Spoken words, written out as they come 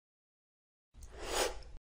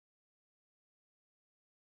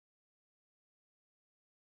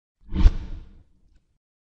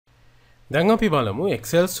දැන් අපි බලමු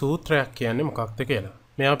Excel සූත්‍රයක් කියන්නේ මොකක්ද කියලා.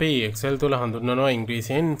 මේ අපි Excel තුල හඳුන්වනවා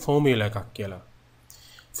ඉංග්‍රීසියෙන් ෆෝමියුලා එකක් කියලා.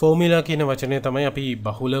 ෆෝමියුලා කියන වචනය තමයි අපි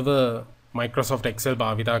බහුලව Microsoft Excel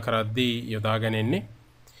භාවිතා කරද්දී යොදාගෙන ඉන්නේ.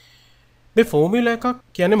 මේ ෆෝමියුලා එකක්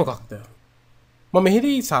කියන්නේ මොකක්ද? මම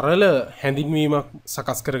මෙහිදී සරල හැඳින්වීමක්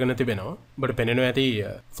සකස් කරගෙන තිබෙනවා. ඔබට පෙනෙනවා ඇති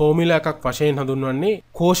ෆෝමියුලා එකක් වශයෙන් හඳුන්වන්නේ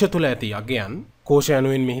කෝෂ තුල ඇති අගයන්. කෝෂ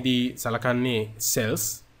යනුවෙන් මෙහිදී සලකන්නේ cells.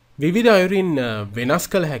 විවිධ අයුරින් වෙනස්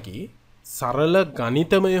කළ හැකි සරල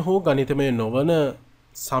ගණිතමය හෝ ගණිතමය නොවන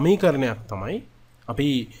සමීකරණයක් තමයි අපි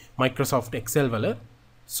Microsoft Excel වල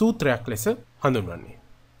සූත්‍රයක් ලෙස හඳුන්වන්නේ.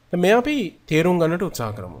 මේ අපි තේරුම් ගන්නට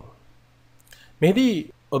උත්සාහ කරමු. මෙහිදී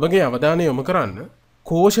ඔබගේ අවධානය යොමු කරන්න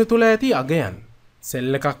කෝෂ තුල ඇති අගයන්.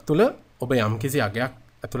 සෙල් එකක් තුල ඔබ යම්කිසි අගයක්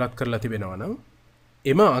ඇතුළත් කරලා තිබෙනවා නම්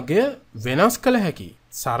එම අගය වෙනස් කළ හැකි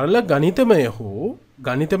සරල ගණිතමය හෝ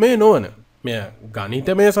ගණිතමය නොවන මෙය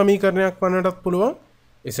ගණිතමය සමීකරණයක් වන්නටත් පුළුවන්.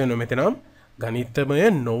 එසේ නොමෙතනම් ගණිතමය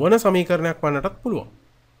නොවන සමීකරණයක් වන්නටත් පුළුවන්.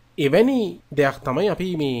 එවැනි දෙයක් තමයි අපි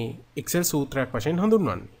මේ Excel සූත්‍රයක් වශයෙන්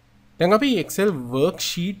හඳුන්වන්නේ. දැන් අපි Excel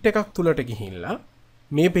worksheet එකක් තුලට ගිහිල්ලා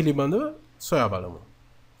මේ පිළිබඳව සොයා බලමු.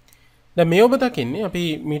 දැන් මේ ඔබ දකින්නේ අපි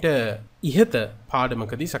මීට ඉහත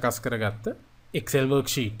පාඩමකදී සකස් කරගත්ත Excel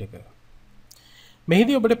worksheet එක.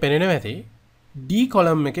 මෙහිදී ඔබට පෙනෙනවා ඇති D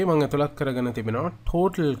column එකේ මම ඇතුළත් කරගෙන තිබෙනවා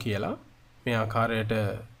total කියලා. මේ ආකාරයට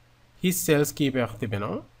හිස් cells කීපයක්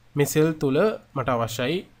තිබෙනවා. මේ cell තුල මට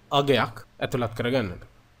අවශ්‍යයි අගයක් ඇතුළත් කරගන්නට.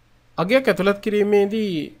 අගයක් ඇතුළත්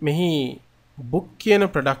කිරීමේදී මෙහි book කියන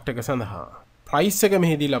product එක සඳහා price එක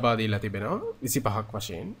මෙහිදී ලබා දීලා තිබෙනවා 25ක්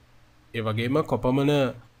වශයෙන්. ඒ වගේම කොපමණ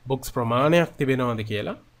books ප්‍රමාණයක් තිබෙනවද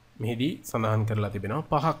කියලා මෙහිදී සඳහන් කරලා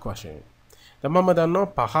තිබෙනවා 5ක් වශයෙන්. දැන් මම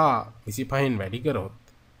දන්නවා 5 25න් වැඩි කරොත්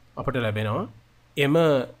අපට ලැබෙනවා එම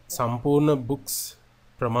සම්පූර්ණ books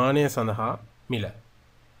ප්‍රමාණය සඳහා මිල.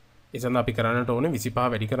 ඒ සඳහා අපි කරන්නට ඕනේ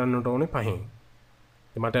 25 වැඩි කරන්නට ඕනේ 5න්.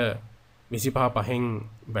 මට 25 5න්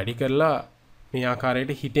වැඩි කරලා මේ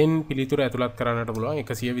ආකාරයට හිතෙන් පිළිතුර ඇතුළත් කරන්නට පුළුවන්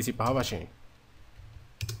 125 වශයෙන්.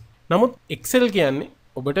 නමුත් Excel කියන්නේ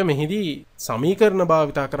ඔබට මෙහිදී සමීකරණ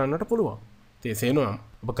භාවිතා කරන්නට පුළුවන්. එසේනම්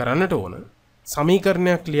ඔබ කරන්නට ඕන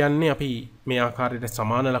සමීකරණයක් ලියන්නේ අපි මේ ආකාරයට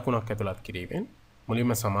සමාන ලකුණක් ඇතුළත් කිරීමෙන්.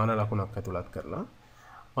 මුලින්ම සමාන ලකුණක් ඇතුළත් කරලා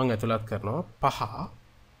මම ඇතුළත් කරනවා 5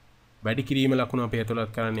 වැඩි කිරීම ලකුණ අපි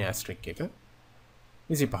ඇතුළත් කරන්නේ asterisk එක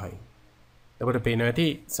 25යි. එතකොට පේනවා ඇති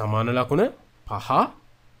සමාන ලකුණ 5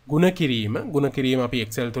 ගුණ කිරීම අපි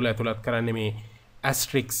Excel තුල ඇතුළත් කරන්නේ මේ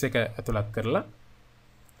asterisk එක ඇතුළත් කරලා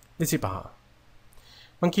 25.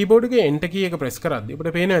 මම keyboard එකේ enter key එක press කරද්දී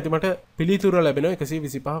ඔබට පේනවා ඇති මට පිළිතුර ලැබෙනවා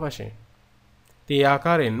 125 වශයෙන්. ඒ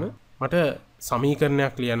ආකාරයෙන්ම මට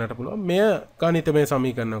සමීකරණයක් ලියන්නට පුළුවන්. මෙය ගණිතමය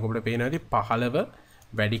සමීකරණයක්. ඔබට පේනවා ඇති 15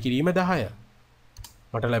 වැඩි කිරීම 10.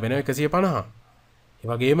 මට ලැබෙනවා 150. ඒ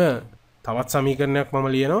වගේම තවත් සමීකරණයක් මම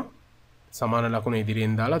ලියනවා. සමාන ලකුණ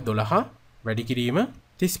ඉදිරියෙන් දාලා 12 වැඩි කිරීම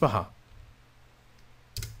 35.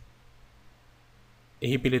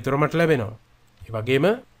 එහි පිළිතුර මට ලැබෙනවා. ඒ වගේම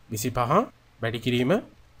 25 වැඩි කිරීම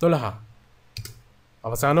 12.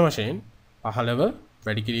 අවසාන වශයෙන් 15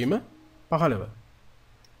 වැඩි කිරීම 15.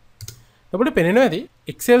 ඔබට පේනවා ඇති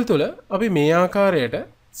Excel තුල අපි මේ ආකාරයට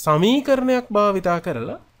සමීකරණයක් භාවිතා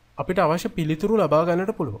කරලා අපිට අවශ්‍ය පිළිතුරු ලබා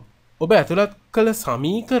ගන්නට පුළුවන්. ඔබ ඇතුළත් කළ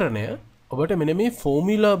සමීකරණය ඔබට මෙන්න මේ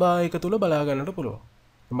ෆෝමියුලා බාර් එක තුල බලා ගන්නට පුළුවන්.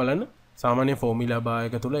 බලන්න සාමාන්‍ය ෆෝමියුලා බාර්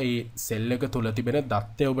එක තුල මේ සෙල් එක තුල තිබෙන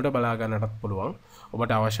දත්තය ඔබට බලා ගන්නටත් පුළුවන්.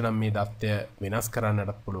 ඔබට අවශ්‍ය නම් මේ දත්තය වෙනස්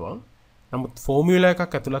කරන්නටත් පුළුවන්. නමුත් ෆෝමියුලා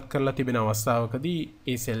එකක් ඇතුළත් කරලා තිබෙන අවස්ථාවකදී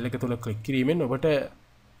ඒ සෙල් එක තුල ක්ලික් කිරීමෙන් ඔබට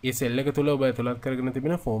ඒ සෙල් එක තුල ඔබ ඇතුළත් කරගෙන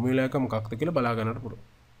තිබෙන ෆෝමියුලා එක මොකක්ද කියලා බලා ගන්නට පුළුවන්.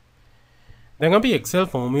 දැන් අපි Excel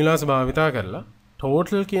ෆෝමියුලාස් භාවිතා කරලා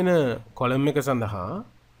total කියන column එක සඳහා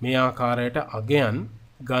මේ ආකාරයට අගයන්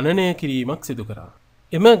ගණනය කිරීමක් සිදු කරා.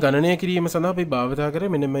 එම ගණනය කිරීම සඳහා අපි භාවිතා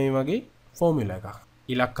කරේ මෙන්න මේ වගේ ෆෝමියුලා එකක්.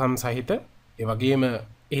 ඉලක්කම් සහිත ඒ වගේම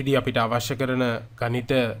එහිදී අපිට අවශ්‍ය කරන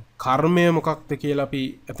ගණිත කර්මය මොකක්ද කියලා අපි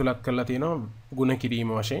ඇතුළත් කරලා තියෙනවා ගුණ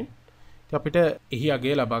කිරීම වශයෙන්. ඉතින් අපිට එහි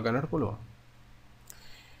අගය ලබා ගන්නට පුළුවන්.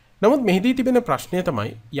 නමුත් මෙහිදී තිබෙන ප්‍රශ්නය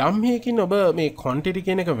තමයි යම් හේකින් ඔබ මේ quantity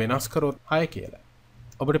කියන එක වෙනස් කරොත් 6 කියලා.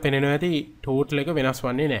 ඔබට පේනවා ඇති total එක වෙනස්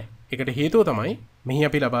වන්නේ නැහැ. ඒකට හේතුව තමයි මෙහි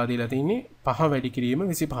අපි ලබා දීලා තින්නේ 5 වැඩි කිරීම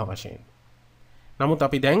 25 වශයෙන්. නමුත්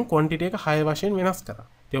අපි දැන් quantity එක 6 වශයෙන් වෙනස් කරා.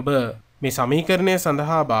 ඉතින් ඔබ මේ සමීකරණය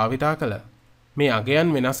සඳහා භාවිතා කළ මේ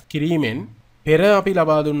අගයන් වෙනස් කිරීමෙන් පෙර අපි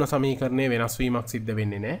ලබා දුන්න සමීකරණයේ වෙනස් වීමක් සිද්ධ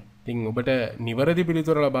වෙන්නේ නැහැ. ඉතින් ඔබට නිවැරදි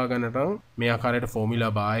පිළිතුර ලබා ගන්නට නම් මේ ආකාරයට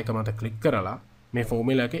ෆෝමියුලා බාර් එක මත ක්ලික් කරලා මේ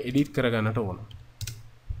ෆෝමියුලා එක එඩිට් කර ගන්නට ඕන.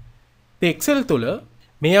 ඉතින් Excel තුල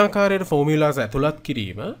මේ ආකාරයට ෆෝමියුලාස් ඇතුළත්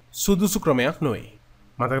කිරීම සුදුසු ක්‍රමයක් නොවේ.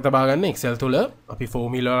 මතක තබා ගන්න Excel තුල අපි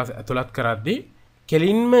ෆෝමියුලාස් ඇතුළත් කරද්දී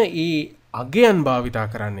කෙලින්ම ඒ අගයන් භාවිතා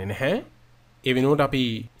කරන්නේ නැහැ. ඒ වෙනුවට අපි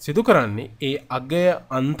සිදු කරන්නේ ඒ අගය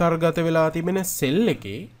අන්තර්ගත වෙලා තිබෙන සෙල්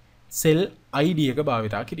එකේ සෙල් ID එක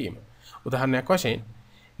භාවිතා කිරීම. උදාහරණයක් වශයෙන්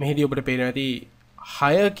මෙහිදී ඔබට පේනවා ඇති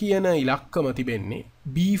 6 කියන ඉලක්කම තිබෙන්නේ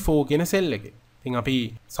B4 කියන සෙල් එකේ. ඉතින් අපි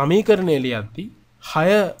සමීකරණය ලියද්දී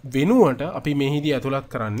 6 වෙනුවට අපි මෙහිදී ඇතුළත්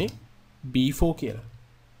කරන්නේ B4 කියලා.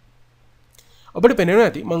 ඔබට පේනවා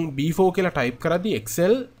ඇති මම B4 කියලා ටයිප් කරද්දී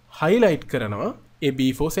Excel highlight කරනවා ඒ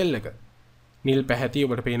B4 සෙල් එක. නිල් පැහැති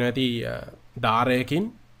ඔබට පේනවා ඇති දාරයකින්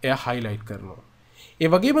එය highlight කරනවා. ඒ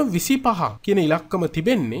වගේම 25 කියන ඉලක්කම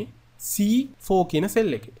තිබෙන්නේ C4 කියන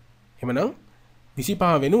සෙල් එකේ. එහෙමනම්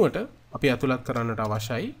 25 වෙනුවට අපි ඇතුළත් කරන්නට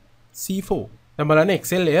අවශ්‍යයි C4. දැන් බලන්න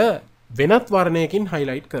Excel එය වෙනත් වර්ණයකින්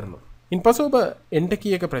highlight කරනවා. ඉන්පසු ඔබ enter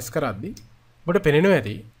key එක press කරද්දී ඔබට පේනවා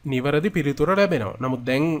ඇති නිවැරදි පිළිතුර ලැබෙනවා. නමුත්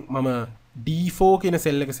දැන් මම D4 කියන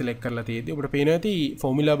සෙල් එක select කරලා තියෙද්දී ඔබට පේනවා ඇති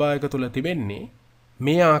ෆෝමියුලා බාර් එක තුල තිබෙන්නේ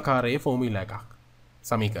මේ ආකාරයේ ෆෝමියුලා එකක්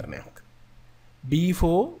සමීකරණයක්. B4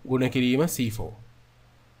 ගුණ කිරීම C4.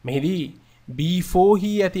 මෙහිදී B4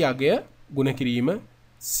 හි ඇති අගය ගුණ කිරීම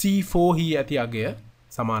C4 හි ඇති අගය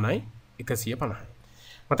සමානයි 150යි.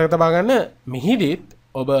 මතක තබා ගන්න මෙහිදීත්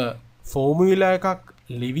ඔබ ෆෝමියුලා එකක්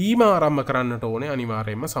ලිවීම ආරම්භ කරන්නට ඕනේ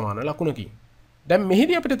අනිවාර්යයෙන්ම සමාන ලකුණකින්. දැන්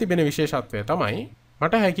මෙහිදී අපිට තිබෙන විශේෂත්වය තමයි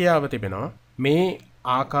මට හැකියාව තිබෙනවා මේ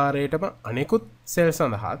ආකාරයටම අනෙකුත් සෙල්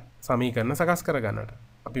සඳහා සමීකරණ සකස් කරගන්නට.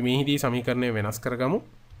 අපි මෙහිදී සමීකරණය වෙනස් කරගමු.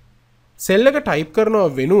 සෙල් එක ටයිප්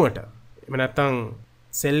කරනව වෙනුවට එහෙම නැත්නම්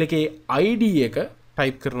සෙල් එකේ ID එක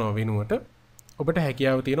ටයිප් කරනව වෙනුවට ඔබට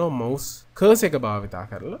හැකියාව තියෙනවා mouse cursor එක භාවිතා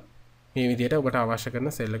කරලා මේ විදිහට ඔබට අවශ්‍ය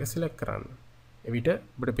කරන සෙල් එක select කරන්න. එවිට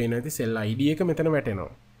ඔබට පේනවා ඇති සෙල් ID එක මෙතන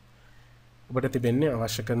වැටෙනවා. ඔබට තිබෙන්නේ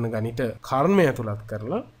අවශ්‍ය කරන ගණිත කර්මය ඇතුළත්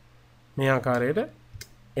කරලා මේ ආකාරයට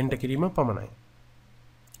enter කිරීම පමණයි.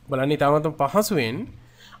 බලන්න ඊටමත් පහසුවෙන්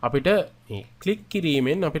අපිට මේ ක්ලික්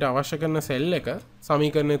කිරීමෙන් අපිට අවශ්‍ය කරන සෙල් එක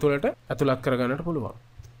සමීකරණය තුළට ඇතුළත් කරගන්නට පුළුවන්.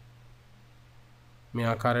 මේ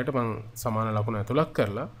ආකාරයට මම සමාන ලකුණ ඇතුළත්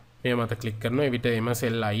කරලා මේ මත ක්ලික් කරනවා. එවිට එම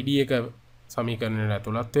සෙල් ID එක සමීකරණයට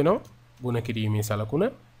ඇතුළත් වෙනවා. ගුණ කිරීමේ සලකුණ.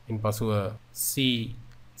 ඉන්පසුව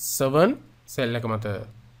C7 සෙල් එක මත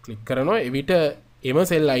ක්ලික් කරනවා. එවිට එම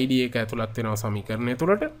සෙල් ID එක ඇතුළත් වෙනවා සමීකරණය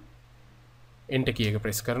තුළට. enter key එක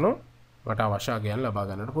press කරනවා. මට අවශ්‍ය අගයන් ලබා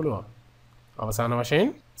ගන්නට පුළුවන්. අවසාන වශයෙන්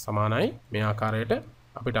සමානයි මේ ආකාරයට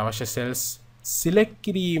අපිට අවශ්‍ය සෙල්ස් සිලෙක්ට්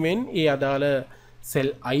කිරීමෙන් ඒ අදාළ සෙල්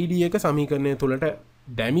ID එක සමීකරණය තුළට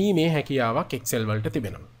දැමීමේ හැකියාවක් Excel වලට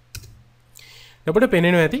තිබෙනවා. ඔබට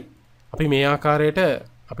පේනවා ඇති අපි මේ ආකාරයට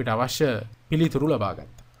අපිට අවශ්‍ය පිළිතුරු ලබා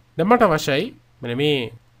ගත්තා. දැන් මට අවශ්‍යයි මෙන්න මේ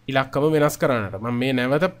ඉලක්කම වෙනස් කරන්නට. මම මේ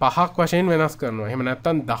නැවත 5ක් වශයෙන් වෙනස් කරනවා. එහෙම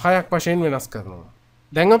නැත්නම් 10ක් වශයෙන් වෙනස් කරනවා.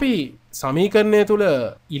 දැන් අපි සමීකරණය තුළ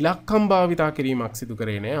ඉලක්කම් භාවිතා කිරීමක් සිදු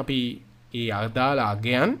කරේ නෑ. අපි ඒ අදාළ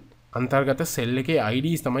අගයන් අන්තර්ගත සෙල් එකේ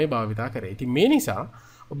IDs තමයි භාවිතා කරේ. ඉතින් මේ නිසා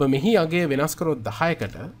ඔබ මෙහි අගය වෙනස් කරොත්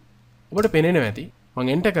 10කට ඔබට පේනවා ඇති මම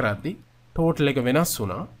enter කරද්දි total එක වෙනස්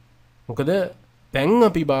වුණා. මොකද දැන්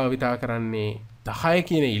අපි භාවිතා කරන්නේ 10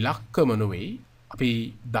 කියන ඉලක්කම නෙවෙයි. අපි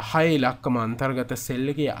 10 ඉලක්කම අන්තර්ගත සෙල්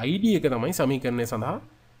එකේ ID එක තමයි සමීකරණය සඳහා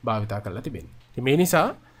භාවිතා කරලා තිබෙන්නේ. ඉතින් මේ නිසා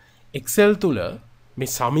Excel තුල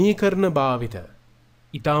මේ සමීකරණ භාවිත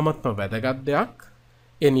ඊටාත්ම වැදගත් දෙයක්.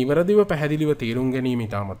 ඒ නිවැරදිව පැහැදිලිව තේරුම් ගැනීම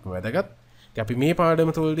ඉතාමත්ම වැදගත්. ඉතින් අපි මේ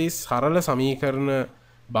පාඩම තුළදී සරල සමීකරණ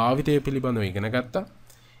භාවිතය පිළිබඳව ඉගෙන ගත්තා.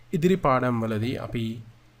 ඉදිරි පාඩම්වලදී අපි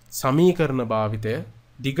සමීකරණ භාවිතය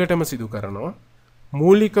දිගටම සිදු කරනවා.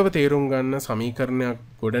 මූලිකව තේරුම් ගන්න සමීකරණයක්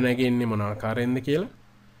ගොඩනැගෙන්නේ මොන ආකාරයෙන්ද කියලා.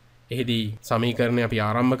 එහිදී සමීකරණය අපි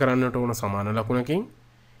ආරම්භ කරන්නට ඕන සමාන ලකුණකින්.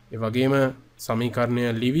 ඒ වගේම සමීකරණය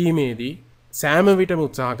ලිවීමේදී සෑම විටම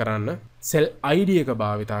උත්සාහ කරන්න සෙල් ID එක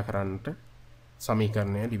භාවිතා කරන්නට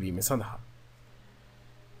සමීකරණය ලිවීම සඳහා.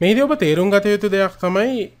 මේදී ඔබ තේරුම් ගත යුතු දෙයක්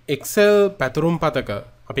තමයි Excel පැතුරුම් පතක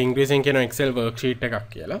අපි ඉංග්‍රීසියෙන් කියන Excel worksheet එකක්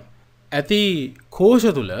කියලා. ඇති කෝෂ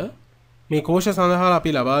තුල මේ කෝෂ සඳහා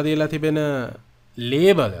අපි ලබා දීලා තිබෙන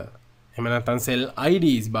ලේබල එහෙම නැත්නම් සෙල්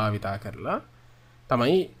IDs භාවිතා කරලා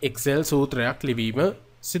තමයි Excel සූත්‍රයක් ලිවීම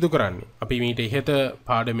සිදු කරන්නේ. අපි මීට ඉහත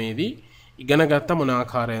පාඩමේදී ඉගෙන ගත්ත මොන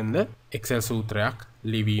ආකාරයෙන්ද Excel සූත්‍රයක්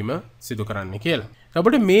ලිවීම සිදු කරන්නේ කියලා.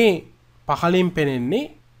 අපිට මේ පහලින්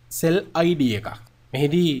පෙනෙන්නේ සෙල් ID එකක්.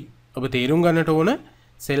 මෙහිදී ඔබ තේරුම් ගන්නට ඕන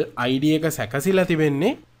සෙල් ID එක සැකසීලා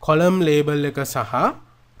තිබෙන්නේ column label එක සහ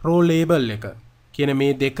row label එක කියන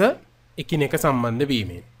මේ දෙක එකිනෙක සම්බන්ධ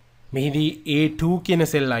වීමෙන්. මෙහිදී A2 කියන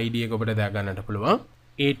සෙල් ID එක ඔබට දා ගන්නට පුළුවන්.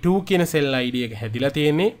 A2 කියන සෙල් ID එක හැදිලා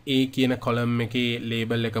තියෙන්නේ A කියන column එකේ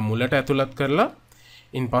label එක මුලට ඇතුළත් කරලා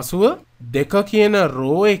ඉන්පසුව 2 කියන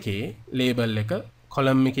row එකේ label එක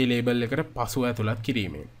column එකේ label එකට පසුව ඇතුළත්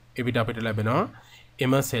කිරීමෙන්. එවිට අපිට ලැබෙනවා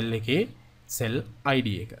එම සෙල් එකේ සෙල් ID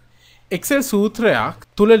එක. Excel සූත්‍රයක්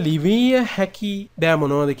තුල ලිවිය හැකි දෑ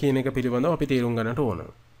මොනවද කියන එක පිළිබඳව අපි තේරුම් ගන්නට ඕන.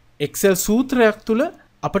 Excel සූත්‍රයක් තුල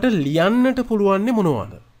අපට ලියන්නට පුළුවන්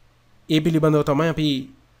මොනවද? ඒ පිළිබඳව තමයි අපි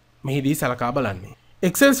මෙහිදී සලකා බලන්නේ.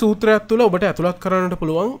 Excel සූත්‍රයක් තුල ඔබට ඇතුළත් කරන්නට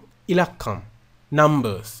පුළුවන් ඉලක්කම්,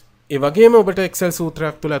 numbers. ඒ වගේම ඔබට Excel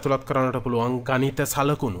සූත්‍රයක් තුල ඇතුළත් කරන්නට පුළුවන් ගණිත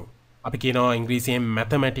සලකුණු. අපි කියනවා ඉංග්‍රීසියෙන්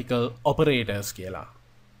mathematical operators කියලා.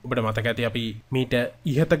 ඔබට මතක ඇති අපි මීට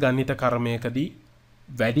ඉහත ගණිත කර්මයකදී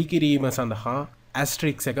වැඩි කිරීම සඳහා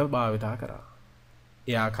asterisk එක භාවිතා කරා.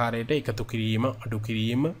 ඒ ආකාරයට එකතු කිරීම, අඩු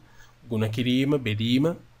කිරීම, ගුණ කිරීම, බෙදීම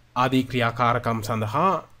ආදී ක්‍රියාකාරකම්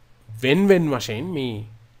සඳහා වෙන් වශයෙන් මේ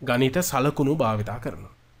ගණිත සලකුණු භාවිතා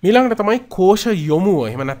කරනවා. ඊළඟට තමයි කෝෂ යොමුව.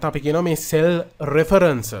 එහෙම නැත්නම් අපි කියනවා මේ cell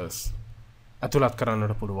references ඇතුළත්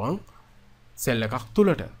කරන්නට පුළුවන් සෙල් එකක්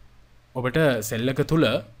තුලට. ඔබට සෙල් එක තුල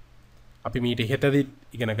අපි මීට ඉහතදී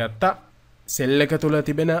ඉගෙන ගත්තා සෙල් එක තුල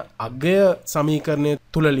තිබෙන අගය සමීකරණය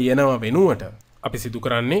තුල ලියනව වෙනුවට අපි සිදු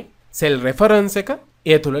කරන්නේ සෙල් රෙෆරන්ස් එක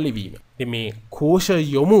ඒ තුල ලිවීම. ඉතින් මේ කෝෂ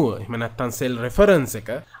යොමුව එහෙම නැත්නම් සෙල් රෙෆරන්ස් එක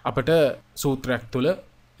අපිට සූත්‍රයක් තුල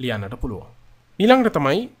ලියන්නට පුළුවන්. ඊළඟට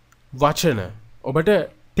තමයි වචන. ඔබට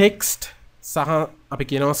ටෙක්ස්ට් සහ අපි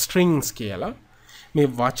කියනවා ස්ට්‍රින්ග්ස් කියලා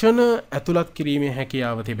මේ වචන ඇතුළත් කිරීමේ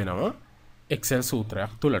හැකියාව තිබෙනවා Excel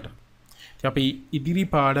සූත්‍රයක් තුලට. අපි ඉදිරි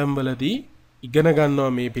පාඩම්වලදී ඉගෙන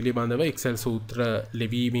ගන්නවා මේ පිළිබඳව Excel සූත්‍ර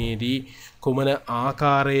ලිවීමේදී කොමන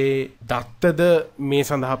ආකාරයේ දත්තද මේ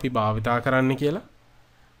සඳහා අපි භාවිතා කරන්න කියලා.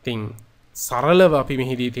 ඉතින් සරලව අපි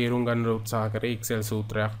මෙහිදී තේරුම් ගන්න උත්සාහ කරේ Excel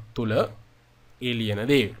සූත්‍රයක් තුල ඒ ලියන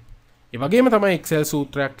දේ. ඒ වගේම තමයි Excel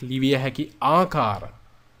සූත්‍රයක් ලිවිය හැකි ආකාර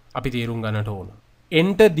අපි තේරුම් ගන්නට ඕන.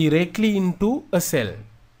 Enter directly into a cell.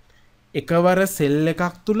 එකවර සෙල්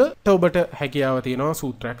එකක් තුල ඔබට හැකියාව තියෙනවා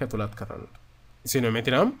සූත්‍රයක් ඇතුළත් කරන්න. එසේනම්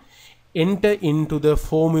මෙතනම් enter into the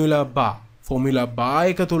formula bar. formula bar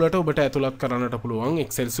එක තුලට ඔබට ඇතුළත් කරන්නට පුළුවන්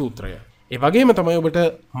Excel සූත්‍රය. ඒ වගේම තමයි ඔබට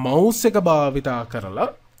mouse එක භාවිතා කරලා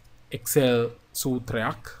Excel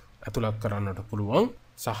සූත්‍රයක් ඇතුළත් කරන්නට පුළුවන්.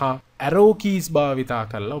 සහ arrow keys භාවිතා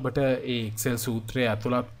කරලා ඔබට ඒ Excel සූත්‍රය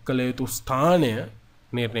ඇතුළත් කළ යුතු ස්ථානය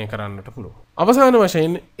නිර්ණය කරන්නට පුළුවන්. අවසාන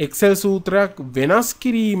වශයෙන් Excel සූත්‍රයක් වෙනස්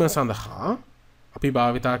කිරීම සඳහා අපි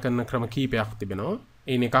භාවිතා කරන ක්‍රම කීපයක් තිබෙනවා.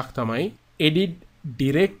 ඒන එකක් තමයි edit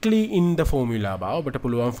directly in the formula bar. ඔබට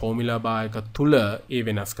පුළුවන් formula bar එක තුල ඒ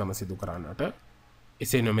වෙනස්කම සිදු කරන්නට.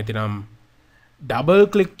 එසේ නොමැතිනම් double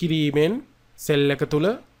click කිරීමෙන් සෙල් එක තුල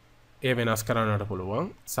ඒ වෙනස් කරන්නට පුළුවන්.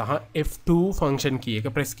 සහ F2 function key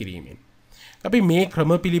එක press කිරීමෙන්. අපි මේ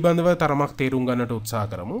ක්‍රම පිළිබඳව තරමක් තේරුම් ගන්නට උත්සාහ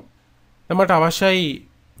කරමු. මට අවශ්‍යයි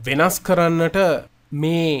වෙනස් කරන්නට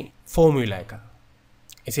මේ ෆෝමියුලා එක.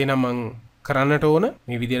 එසේනම් මම කරන්නට ඕන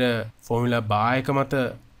මේ විදිහට ෆෝමියුලා බාර් එක මත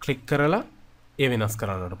ක්ලික් කරලා ඒ වෙනස්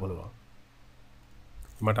කරන්නට පුළුවන්.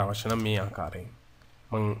 මට අවශ්‍ය නම් මේ ආකාරයෙන්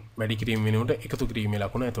මම වැඩි කිරීම වෙනුවට එකතු කිරීමේ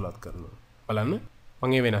ලකුණ ඇතුළත් කරනවා. බලන්න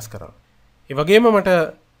මම ඒ වෙනස් කරා. ඒ වගේම මට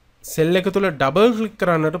සෙල් එක තුල ඩබල් ක්ලික්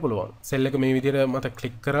කරන්නට පුළුවන්. සෙල් එක මේ විදිහට මත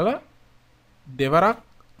ක්ලික් කරලා දෙවරක්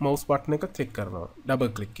මවුස් බටන් එක ක්ලික් කරනවා.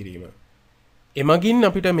 ඩබල් ක්ලික් කිරීම. එමගින්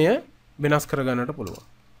අපිට මෙය වෙනස් කරගන්නට පුළුවන්.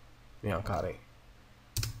 මේ ආකාරයෙන්.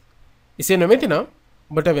 එසේ නොමැතිනම්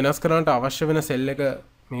ඔබට වෙනස් කරන්නට අවශ්‍ය වෙන සෙල් එක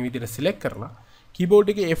මේ විදිහට සිලෙක්ට් කරලා කීබෝඩ්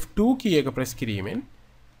එකේ F2 කී එක ප්‍රෙස් කිරීමෙන්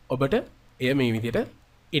ඔබට එය මේ විදිහට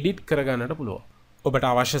එඩිට් කරගන්නට පුළුවන්. ඔබට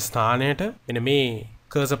අවශ්‍ය ස්ථානයට මෙන්න මේ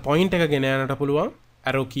කර්සර් පොයින්ට් එක ගෙන යන්නට පුළුවන්.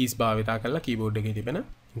 arrow keys භාවිතා කරලා කීබෝඩ් එකේ තිබෙන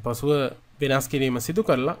ඊපසුව වෙනස් කිරීම සිදු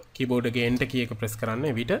කරලා කීබෝඩ් එකේ enter කී එක ප්‍රෙස්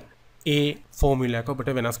කරන්න විට ඒ ෆෝමියුලා එක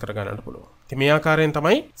ඔබට වෙනස් කර ගන්නට පුළුවන්. ඉතින් මේ ආකාරයෙන්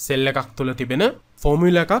තමයි සෙල් එකක් තුල තිබෙන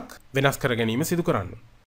ෆෝමියුලා එකක් වෙනස් කර ගැනීම සිදු කරන්නේ.